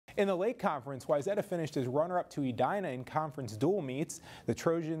In the Lake Conference, Wayzata finished as runner-up to Edina in conference dual meets. The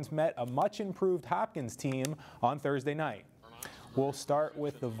Trojans met a much-improved Hopkins team on Thursday night. We'll start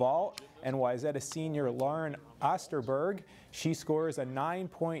with the vault and Wayzata senior Lauren Osterberg. She scores a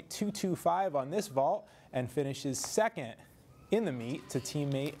 9.225 on this vault and finishes second in the meet to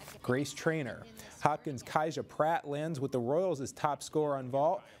teammate Grace Traynor. Hopkins' Kaija Pratt lands with the Royals as top scorer on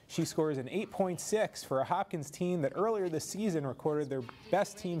vault. She scores an 8.6 for a Hopkins team that earlier this season recorded their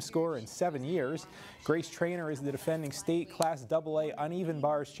best team score in 7 years. Grace Traynor is the defending state Class AA uneven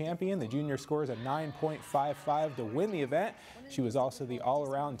bars champion. The junior scores a 9.55 to win the event. She was also the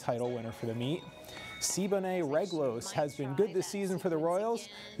all-around title winner for the meet. Siboney Reglos has been good this season for the Royals.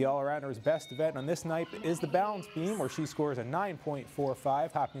 The all-arounder's best event on this night is the balance beam, where she scores a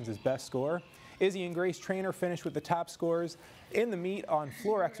 9.45, Hopkins' best score. Izzy and Grace Traynor finished with the top scores in the meet on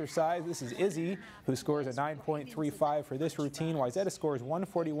floor exercise. This is Izzy, who scores a 9.35 for this routine. Wayzata scores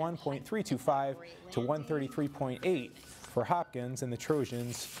 141.325 to 133.8 for Hopkins, and the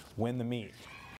Trojans win the meet.